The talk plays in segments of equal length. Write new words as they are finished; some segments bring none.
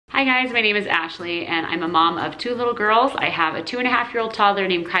Hi guys, my name is Ashley and I'm a mom of 2 little girls. I have a 2.5-year-old toddler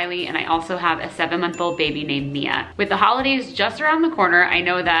named Kylie and I also have a 7-month-old baby named Mia. With the holidays just around the corner, I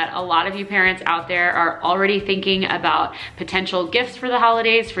know that a lot of you parents out there are already thinking about potential gifts for the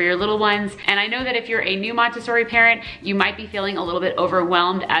holidays for your little ones. And I know that if you're a new Montessori parent, you might be feeling a little bit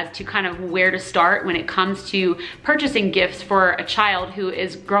overwhelmed as to kind of where to start when it comes to purchasing gifts for a child who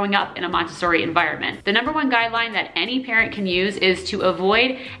is growing up in a Montessori environment. The #1 guideline that any parent can use is to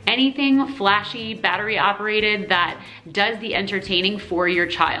avoid anything flashy, battery operated that does the entertaining for your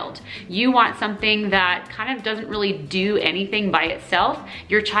child. You want something that kind of doesn't really do anything by itself.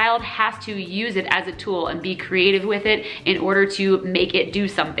 Your child has to use it as a tool and be creative with it in order to make it do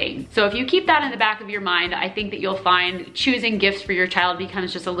something. So if you keep that in the back of your mind, I think that you'll find choosing gifts for your child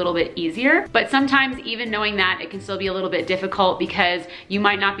becomes just a little bit easier. But sometimes even knowing that, it can still be a little bit difficult because you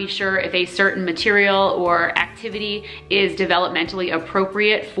might not be sure if a certain material or activity is developmentally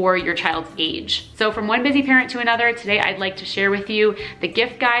appropriate for your child's age. So from one busy parent to another, today I'd like to share with you the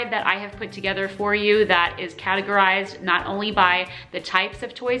gift guide that I have put together for you that is categorized not only by the types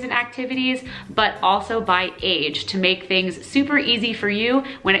of toys and activities, but also by age to make things super easy for you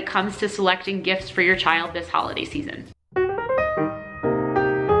when it comes to selecting gifts for your child this holiday season.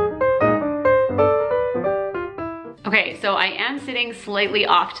 Okay, so I am sitting slightly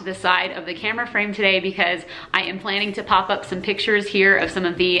off to the side of the camera frame today because I am planning to pop up some pictures here of some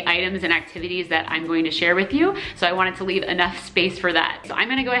of the items and activities that I'm going to share with you. So I wanted to leave enough space for that. So I'm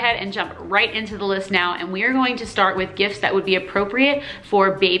gonna go ahead and jump right into the list now, and we are going to start with gifts that would be appropriate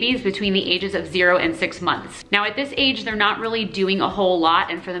for babies between the ages of 0 and 6 months. Now at this age, they're not really doing a whole lot,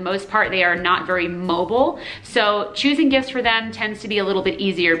 and for the most part, they are not very mobile. So choosing gifts for them tends to be a little bit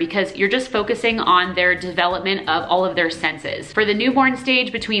easier because you're just focusing on their development of all of their senses. For the newborn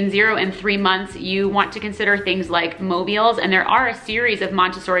stage between 0 and 3 months, you want to consider things like mobiles, and there are a series of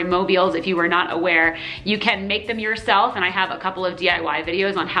Montessori mobiles if you were not aware. You can make them yourself, and I have a couple of DIY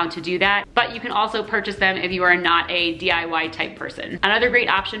videos on how to do that, but you can also purchase them if you are not a DIY type person. Another great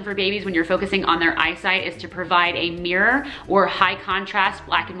option for babies when you're focusing on their eyesight is to provide a mirror or high contrast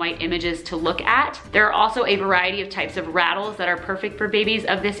black and white images to look at. There are also a variety of types of rattles that are perfect for babies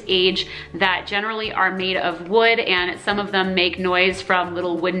of this age that generally are made of wood, and some of them make noise from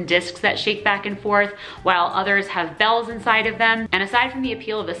little wooden discs that shake back and forth, while others have bells inside of them. And aside from the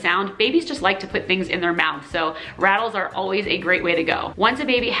appeal of the sound, babies just like to put things in their mouth, so rattles are always a great way to go. Once a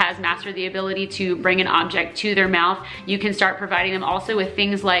baby has mastered the ability to bring an object to their mouth, you can start providing them also with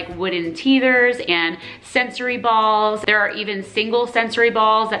things like wooden teethers and sensory balls. There are even single sensory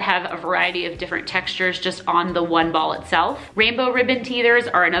balls that have a variety of different textures just on the one ball itself. Rainbow ribbon teethers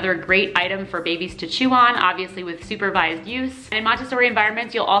are another great item for babies to chew on, obviously with supervised use. And in Montessori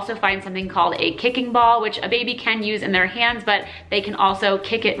environments, you'll also find something called a kicking ball, which a baby can use in their hands, but they can also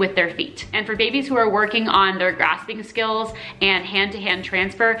kick it with their feet. And for babies who are working on their grasping skills and hand-to-hand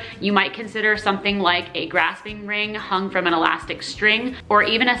transfer, you might consider something like a grasping ring hung from an elastic string, or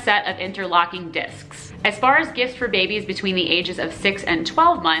even a set of interlocking discs. As far as gifts for babies between the ages of 6 and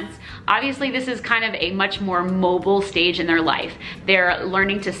 12 months, obviously this is kind of a much more mobile stage in their life. They're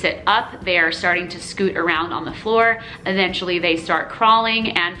learning to sit up, they are starting to scoot around on the floor, eventually they start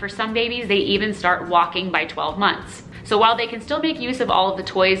crawling, and for some babies, they even start walking by 12 months. So while they can still make use of all of the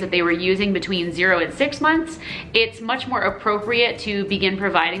toys that they were using between 0 and 6 months, it's much more appropriate to begin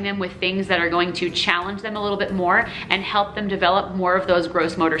providing them with things that are going to challenge them a little bit more and help them develop more of those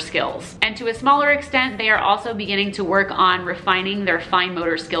gross motor skills. And to a smaller extent, they are also beginning to work on refining their fine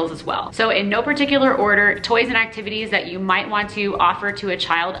motor skills as well. So in no particular order, toys and activities that you might want to offer to a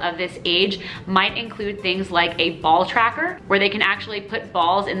child of this age might include things like a ball tracker, where they can actually put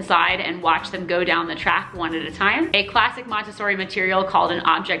balls inside and watch them go down the track one at a time. A classic Montessori material called an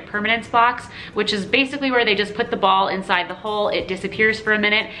object permanence box, which is basically where they just put the ball inside the hole, it disappears for a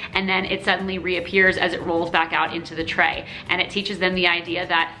minute, and then it suddenly reappears as it rolls back out into the tray. And it teaches them the idea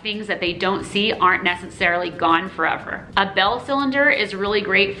that things that they don't see aren't necessarily gone forever. A bell cylinder is really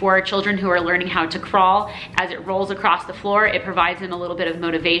great for children who are learning how to crawl. As it rolls across the floor, it provides them a little bit of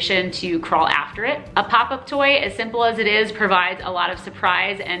motivation to crawl after it. A pop-up toy, as simple as it is, provides a lot of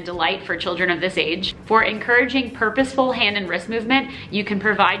surprise and delight for children of this age. For encouraging purposeful hand and wrist movement, you can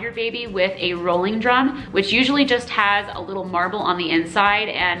provide your baby with a rolling drum, which usually just has a little marble on the inside,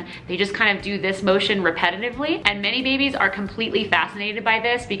 and they just kind of do this motion repetitively. And many babies are completely fascinated by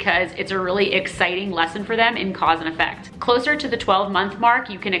this because it's a really exciting exciting lesson for them in cause and effect. Closer to the 12-month mark,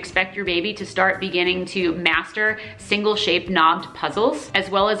 you can expect your baby to start beginning to master single-shaped knobbed puzzles, as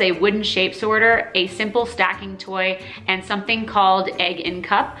well as a wooden shape sorter, a simple stacking toy, and something called egg in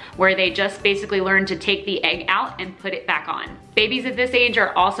cup, where they just basically learn to take the egg out and put it back on. Babies at this age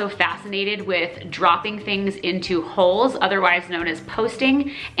are also fascinated with dropping things into holes, otherwise known as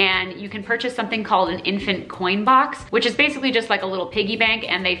posting, and you can purchase something called an infant coin box, which is basically just like a little piggy bank,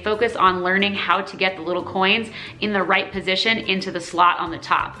 and they focus on learning how to get the little coins in the right position into the slot on the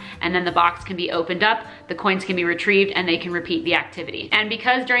top. And then the box can be opened up, the coins can be retrieved, and they can repeat the activity. And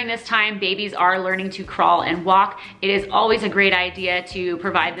because during this time babies are learning to crawl and walk, it is always a great idea to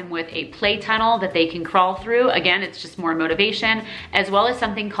provide them with a play tunnel that they can crawl through. Again, it's just more motivation, as well as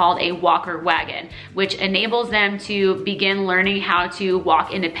something called a walker wagon, which enables them to begin learning how to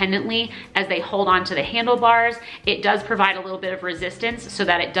walk independently as they hold on to the handlebars. It does provide a little bit of resistance so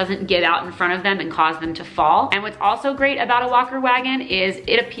that it doesn't get out in front of them and cause them to fall. And what's also great about a walker wagon is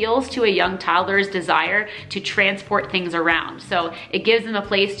it appeals to a young toddler's desire to transport things around. So it gives them a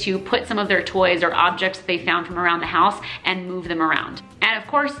place to put some of their toys or objects that they found from around the house and move them around. And of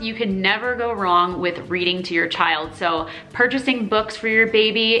course, you can never go wrong with reading to your child. So purchasing books for your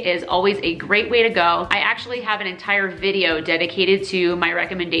baby is always a great way to go. I actually have an entire video dedicated to my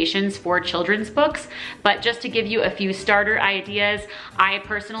recommendations for children's books, but just to give you a few starter ideas, I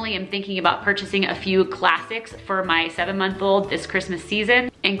personally am thinking about purchasing a few classics for my 7-month-old this Christmas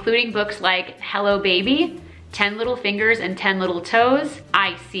season, including books like Hello Baby, 10 Little Fingers and 10 Little Toes,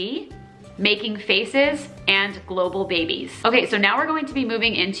 I See, Making Faces, and Global Babies. Okay, so now we're going to be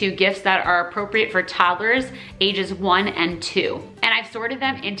moving into gifts that are appropriate for toddlers ages 1 and 2. And I've sorted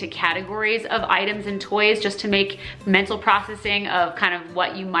them into categories of items and toys just to make mental processing of kind of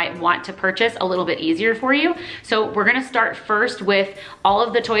what you might want to purchase a little bit easier for you. So we're gonna start first with all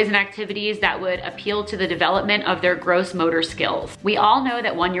of the toys and activities that would appeal to the development of their gross motor skills. We all know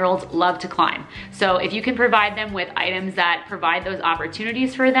that 1-year-olds love to climb. So if you can provide them with items that provide those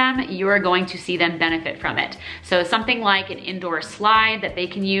opportunities for them, you are going to see them benefit from it. So something like an indoor slide that they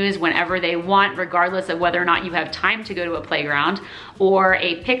can use whenever they want, regardless of whether or not you have time to go to a playground, or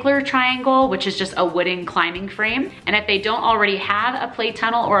a pickler triangle, which is just a wooden climbing frame. And if they don't already have a play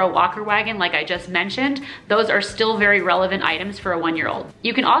tunnel or a walker wagon, like I just mentioned, those are still very relevant items for a 1-year-old.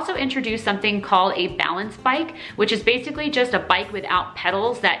 You can also introduce something called a balance bike, which is basically just a bike without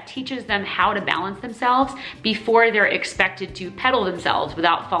pedals that teaches them how to balance themselves before they're expected to pedal themselves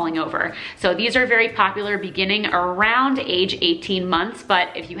without falling over. So these are very popular beginning around age 18 months,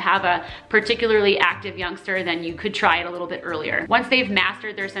 but if you have a particularly active youngster, then you could try it a little bit earlier. Once they've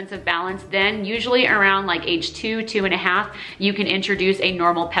mastered their sense of balance, then usually around like age 2, 2.5, you can introduce a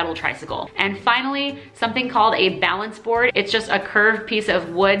normal pedal tricycle. And finally, something called a balance board. It's just a curved piece of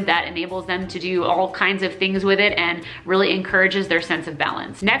wood that enables them to do all kinds of things with it and really encourages their sense of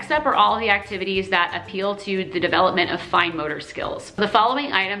balance. Next up are all the activities that appeal to the development of fine motor skills. The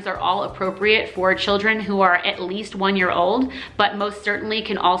following items are all appropriate for children who are at least 1 year old, but most certainly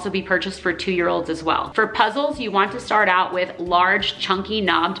can also be purchased for 2-year-olds as well. For puzzles, you want to start out with large, chunky,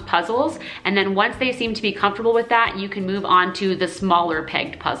 knobbed puzzles, and then once they seem to be comfortable with that, you can move on to the smaller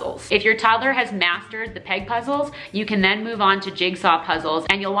pegged puzzles. If your toddler has mastered the peg puzzles, you can then move on to jigsaw puzzles,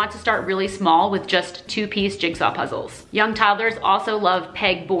 and you'll want to start really small with just 2-piece jigsaw puzzles. Young toddlers also love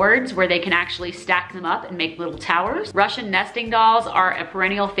peg boards, where they can actually stack them up and make little towers. Russian nesting dolls are a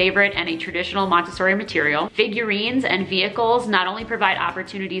perennial favorite and a traditional Montessori material. Figurines and vehicles not only provide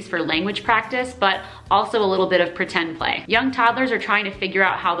opportunities for language practice, but also a little bit of pretend play. Young toddlers are trying to figure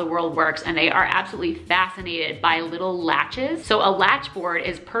out how the world works, and they are absolutely fascinated by little latches. So a latch board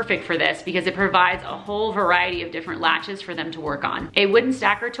is perfect for this because it provides a whole variety of different latches for them to work on. A wooden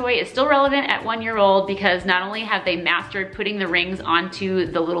stacker toy is still relevant at 1 year old because not only have they mastered putting the rings onto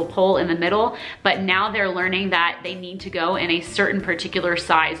the little pole in the middle, but now they're learning that they need to go in a certain particular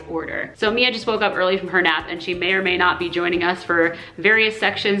size order. So Mia just woke up early from her nap, and she may or may not be joining us for various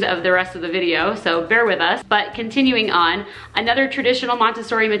sections of the rest of the video, so bear with us. But continuing on, another traditional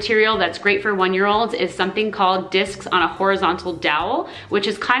Montessori material that's great for 1 year olds is something called discs on a horizontal dowel, which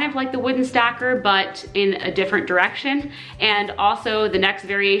is kind of like the wooden stacker, but in a different direction. And also the next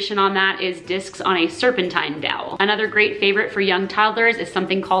variation on that is discs on a serpentine dowel. Another great favorite for young toddlers is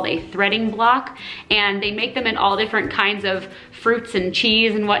something called a threading block, and they make them in all different kinds of fruits and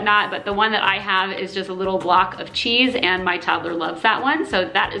cheese and whatnot, but the one that I have is just a little block of cheese, and my toddler loves that one, so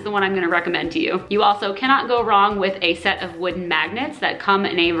that is the one I'm going to recommend to you. You also cannot go wrong with a set of wooden wooden magnets that come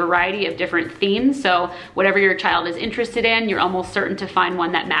in a variety of different themes. So whatever your child is interested in, you're almost certain to find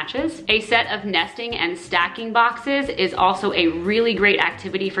one that matches. A set of nesting and stacking boxes is also a really great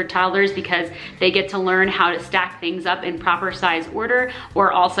activity for toddlers because they get to learn how to stack things up in proper size order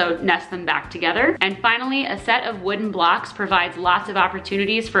or also nest them back together. And finally, a set of wooden blocks provides lots of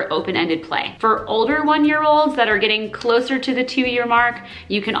opportunities for open-ended play. For older 1-year-olds that are getting closer to the 2-year mark,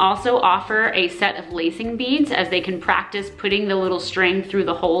 you can also offer a set of lacing beads as they can practice putting the little string through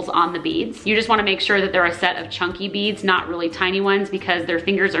the holes on the beads. You just want to make sure that they're a set of chunky beads, not really tiny ones, because their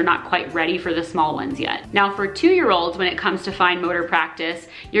fingers are not quite ready for the small ones yet. Now for 2-year-olds, when it comes to fine motor practice,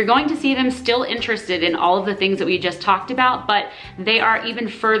 you're going to see them still interested in all of the things that we just talked about, but they are even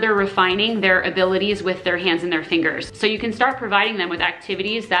further refining their abilities with their hands and their fingers. So you can start providing them with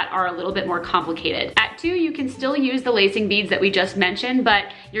activities that are a little bit more complicated. At 2, you can still use the lacing beads that we just mentioned, but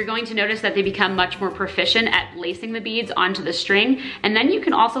you're going to notice that they become much more proficient at lacing the beads onto the string. And then you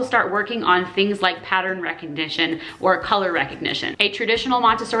can also start working on things like pattern recognition or color recognition. A traditional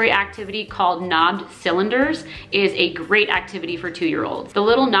Montessori activity called knobbed cylinders is a great activity for 2-year-olds. The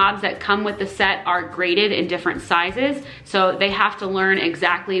little knobs that come with the set are graded in different sizes, so they have to learn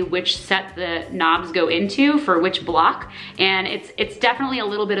exactly which set the knobs go into for which block, and it's definitely a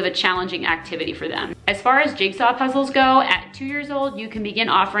little bit of a challenging activity for them. As far as jigsaw puzzles go, at 2 years old, you can begin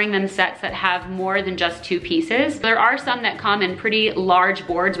offering them sets that have more than just 2 pieces. There are some that come in pretty large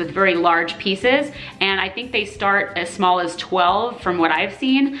boards with very large pieces, and I think they start as small as 12 from what I've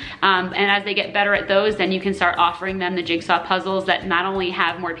seen. And as they get better at those, then you can start offering them the jigsaw puzzles that not only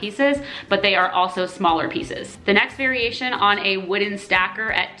have more pieces, but they are also smaller pieces. The next variation on a wooden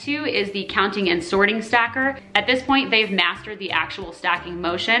stacker at 2 is the counting and sorting stacker. At this point, they've mastered the actual stacking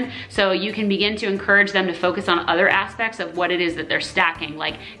motion, so you can begin to encourage them to focus on other aspects of what it is that they're stacking,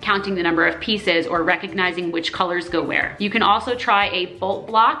 like counting the number of pieces or recognizing which colors go where. You can also try a bolt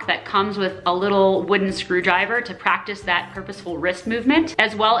block that comes with a little wooden screwdriver to practice that purposeful wrist movement,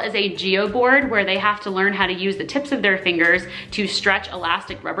 as well as a geoboard where they have to learn how to use the tips of their fingers to stretch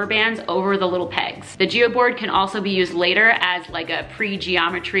elastic rubber bands over the little pegs. The geoboard can also be used later as like a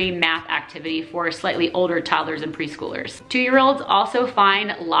pre-geometry math activity for slightly older toddlers and preschoolers. 2-year-olds also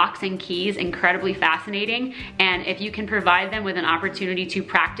find locks and keys incredibly fascinating, and if you can provide them with an opportunity to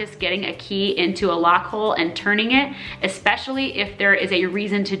practice getting a key into a lock hole and turning it, especially if there is a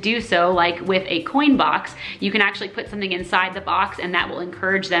reason to do so, like with a coin box, you can actually put something inside the box and that will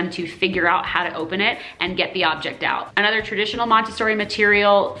encourage them to figure out how to open it and get the object out. Another traditional Montessori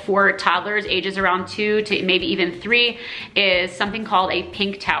material for toddlers ages around 2 to maybe even 3 is something called a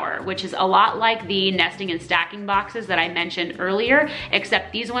pink tower, which is a lot like the nesting and stacking boxes that I mentioned earlier,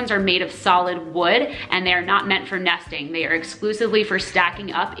 except these ones are made of solid wood and they are not meant for nesting. They are exclusively for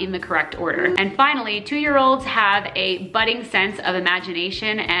stacking up in the correct order. And finally, 2-year-olds have a budding sense of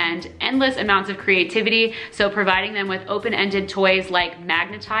imagination and endless amounts of creativity, so providing them with open-ended toys like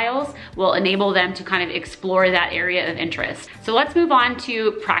magnetiles will enable them to kind of explore that area of interest. So let's move on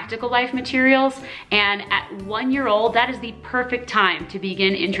to practical life materials, and at 1-year-old, that is the perfect time to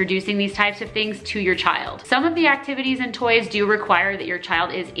begin introducing these types of things to your child. Some of the activities and toys do require that your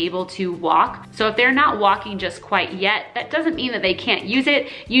child is able to walk, so if they're not walking just quite yet, that doesn't mean that they can't use it.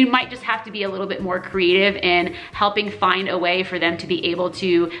 You might just have to be a little bit more creative in helping find a way for them to be able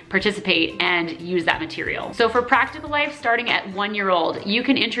to participate and use that material. So for practical life, starting at 1-year-old, you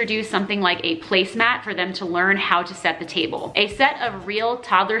can introduce something like a placemat for them to learn how to set the table. A set of real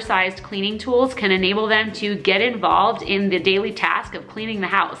toddler-sized cleaning tools can enable them to get involved in the daily task of cleaning the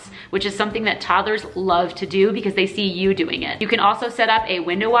house, which is something that toddlers love to do because they see you doing it. You can also set up a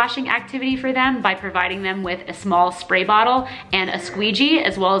window washing activity for them by providing them with a small spray bottle and a squeegee,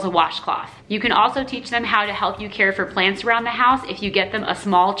 as well as a washcloth. You can also teach them how to help you care for plants around the house if you get them a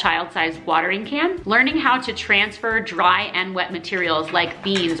small child-sized watering can. Learning how to transfer dry and wet materials like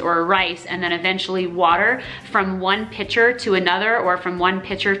beans or rice and then eventually water from one pitcher to another or from one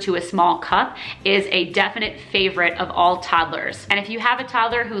pitcher to a small cup is a definite favorite of all toddlers. And if you have a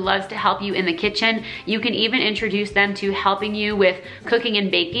toddler who loves to help you in the kitchen, you can even introduce them to helping you with cooking and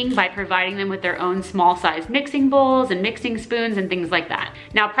baking by providing them with their own small-sized mixing bowls and mixing spoons and things like that.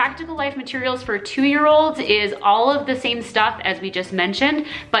 Now, practical life materials for 2-year-olds is all of the same stuff as we just mentioned,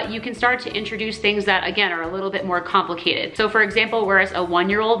 but you can start to introduce things that, again, are a little bit more complicated. So for example, whereas a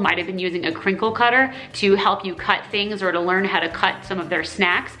 1-year-old might have been using a crinkle cutter to help you cut things or to learn how to cut some of their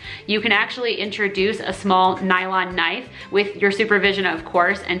snacks, you can actually introduce a small nylon knife with your supervision, of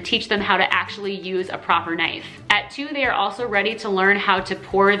course, and teach them how to actually use a proper knife. At 2, they are also ready to learn how to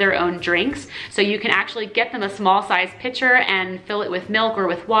pour their own drinks. So you can actually get them a small size pitcher and fill it with milk or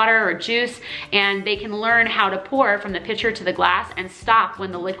with water or juice, and they can learn how to pour from the pitcher to the glass and stop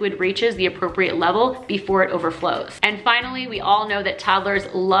when the liquid reaches the appropriate level before it overflows. And finally, we all know that toddlers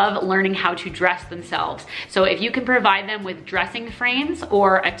love learning how to dress themselves. So if you can provide them with dressing frames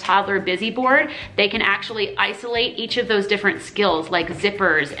or a toddler busy board, they can actually isolate each of those different skills like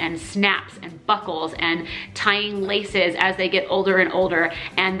zippers and snaps and buckles and tying laces as they get older and older,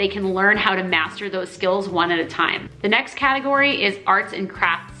 and they can learn how to master those skills one at a time. The next category is arts and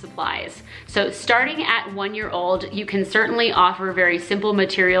crafts supplies. So starting at 1-year-old, you can certainly offer very simple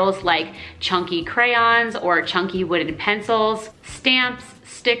materials like chunky crayons or chunky wooden pencils, stamps,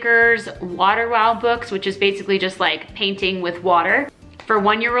 stickers, water wow books, which is basically just like painting with water. For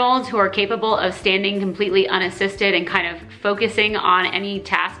 1-year-olds who are capable of standing completely unassisted and kind of focusing on any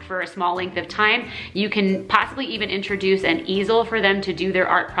task for a small length of time, you can possibly even introduce an easel for them to do their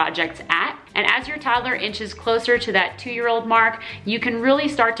art projects at. And as your toddler inches closer to that 2-year-old mark, you can really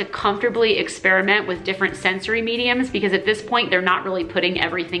start to comfortably experiment with different sensory mediums, because at this point, they're not really putting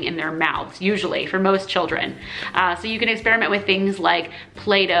everything in their mouths, usually, for most children. So you can experiment with things like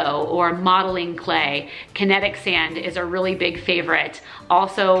Play-Doh or modeling clay. Kinetic sand is a really big favorite.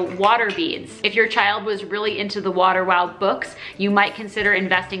 Also, water beads. If your child was really into the Water Wow books, you might consider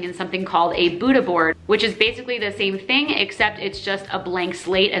investing in something called a Buddha board, which is basically the same thing, except it's just a blank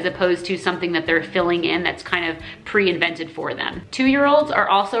slate as opposed to something that they're filling in that's kind of pre-invented for them. 2-year-olds are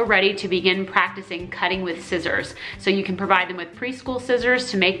also ready to begin practicing cutting with scissors. So you can provide them with preschool scissors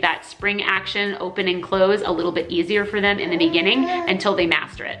to make that spring action open and close a little bit easier for them in the beginning until they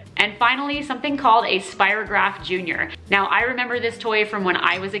master it. And finally, something called a Spirograph Junior. Now, I remember this toy from when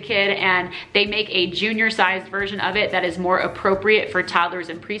I was a kid, and they make a junior-sized version of it that is more appropriate for toddlers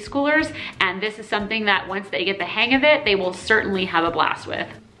and preschoolers, and this is something that once they get the hang of it, they will certainly have a blast with.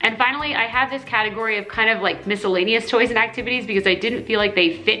 And finally, I have this category of kind of like miscellaneous toys and activities because I didn't feel like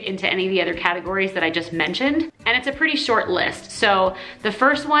they fit into any of the other categories that I just mentioned. And it's a pretty short list. So the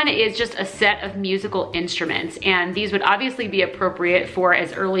first one is just a set of musical instruments. And these would obviously be appropriate for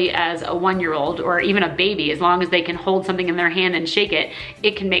as early as a 1-year-old or even a baby. As long as they can hold something in their hand and shake it,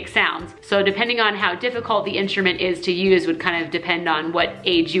 it can make sounds. So depending on how difficult the instrument is to use would kind of depend on what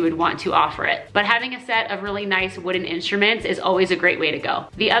age you would want to offer it. But having a set of really nice wooden instruments is always a great way to go.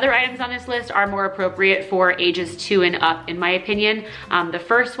 The other items on this list are more appropriate for ages 2 and up, in my opinion. The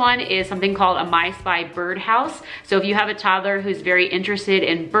first one is something called a My Spy birdhouse. So if you have a toddler who's very interested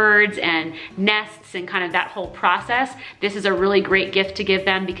in birds and nests and kind of that whole process, this is a really great gift to give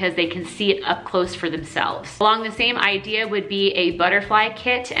them because they can see it up close for themselves. Along the same idea would be a butterfly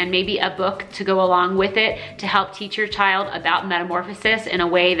kit and maybe a book to go along with it to help teach your child about metamorphosis in a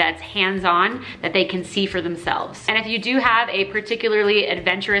way that's hands-on, that they can see for themselves. And if you do have a particularly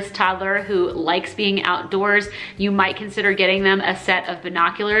adventurous toddler who likes being outdoors, you might consider getting them a set of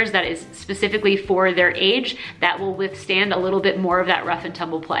binoculars that is specifically for their age that will withstand a little bit more of that rough and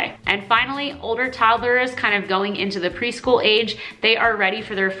tumble play. And finally, older toddlers kind of going into the preschool age, they are ready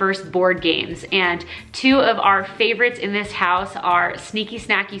for their first board games. And 2 of our favorites in this house are Sneaky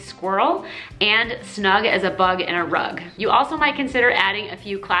Snacky Squirrel and Snug as a Bug in a Rug. You also might consider adding a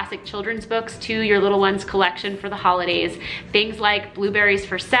few classic children's books to your little one's collection for the holidays. Things like Blueberries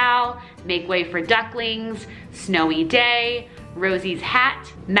for Sal, Make Way for Ducklings, Snowy Day, Rosie's Hat,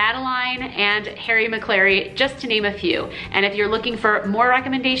 Madeline, and Harry McClary, just to name a few. And if you're looking for more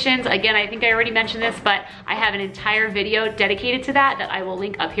recommendations, again, I think I already mentioned this, but I have an entire video dedicated to that I will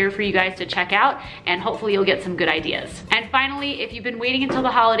link up here for you guys to check out, and hopefully you'll get some good ideas. And finally, if you've been waiting until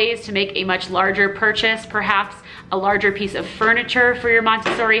the holidays to make a much larger purchase, perhaps a larger piece of furniture for your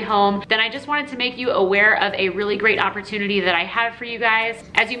Montessori home, then I just wanted to make you aware of a really great opportunity that I have for you guys.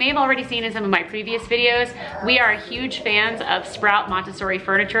 As you may have already seen in some of my previous videos, we are huge fans of Sprout Montessori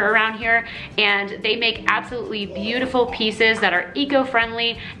furniture around here, and they make absolutely beautiful pieces that are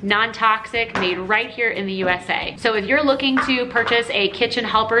eco-friendly, non-toxic, made right here in the USA. So if you're looking to purchase a kitchen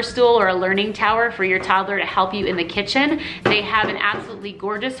helper stool or a learning tower for your toddler to help you in the kitchen, they have an absolutely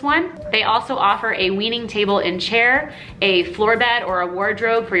gorgeous one. They also offer a weaning table and chair, a floor bed or a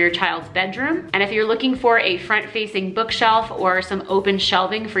wardrobe for your child's bedroom. And if you're looking for a front-facing bookshelf or some open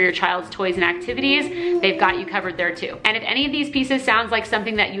shelving for your child's toys and activities, they've got you covered there too. And if any of of these pieces sounds like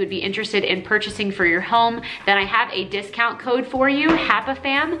something that you would be interested in purchasing for your home, then I have a discount code for you,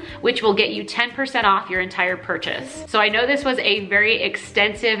 HAPAFAM, which will get you 10% off your entire purchase. So I know this was a very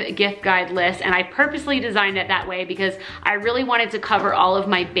extensive gift guide list, and I purposely designed it that way because I really wanted to cover all of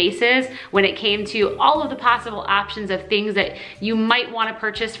my bases when it came to all of the possible options of things that you might want to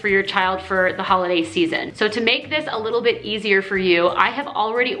purchase for your child for the holiday season. So to make this a little bit easier for you, I have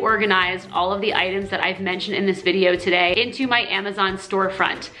already organized all of the items that I've mentioned in this video today into my Amazon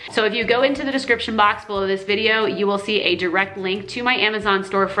storefront. So if you go into the description box below this video, you will see a direct link to my Amazon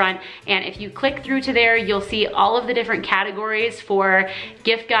storefront, and if you click through to there, you'll see all of the different categories for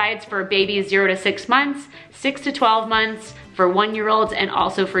gift guides for babies 0 to 6 months, 6 to 12 months, for 1-year-olds, and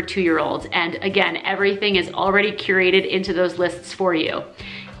also for 2-year-olds. And again, everything is already curated into those lists for you.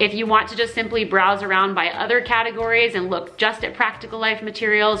 If you want to just simply browse around by other categories and look just at practical life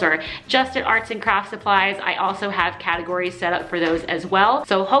materials or just at arts and crafts supplies, I also have categories set up for those as well.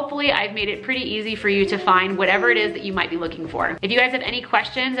 So hopefully I've made it pretty easy for you to find whatever it is that you might be looking for. If you guys have any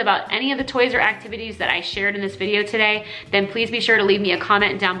questions about any of the toys or activities that I shared in this video today, then please be sure to leave me a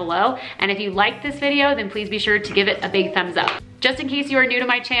comment down below. And if you liked this video, then please be sure to give it a big thumbs up. Just in case you are new to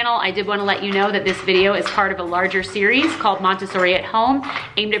my channel, I did want to let you know that this video is part of a larger series called Montessori at Home,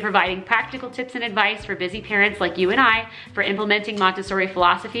 aimed at providing practical tips and advice for busy parents like you and I for implementing Montessori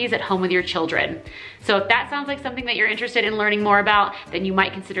philosophies at home with your children. So if that sounds like something that you're interested in learning more about, then you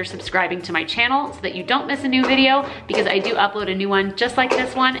might consider subscribing to my channel so that you don't miss a new video, because I do upload a new one just like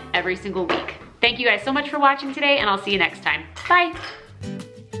this one every single week. Thank you guys so much for watching today, and I'll see you next time. Bye.